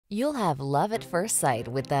You'll have love at first sight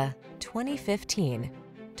with the 2015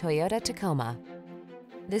 Toyota Tacoma.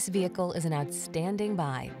 This vehicle is an outstanding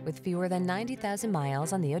buy with fewer than 90,000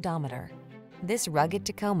 miles on the odometer. This rugged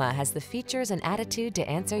Tacoma has the features and attitude to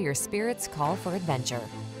answer your spirit's call for adventure.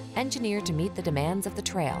 Engineered to meet the demands of the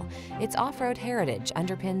trail, its off-road heritage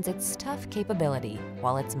underpins its tough capability,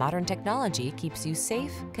 while its modern technology keeps you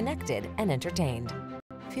safe, connected, and entertained.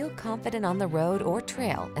 Feel confident on the road or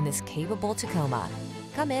trail in this capable Tacoma.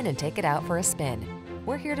 Come in and take it out for a spin.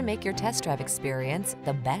 We're here to make your test drive experience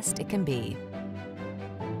the best it can be.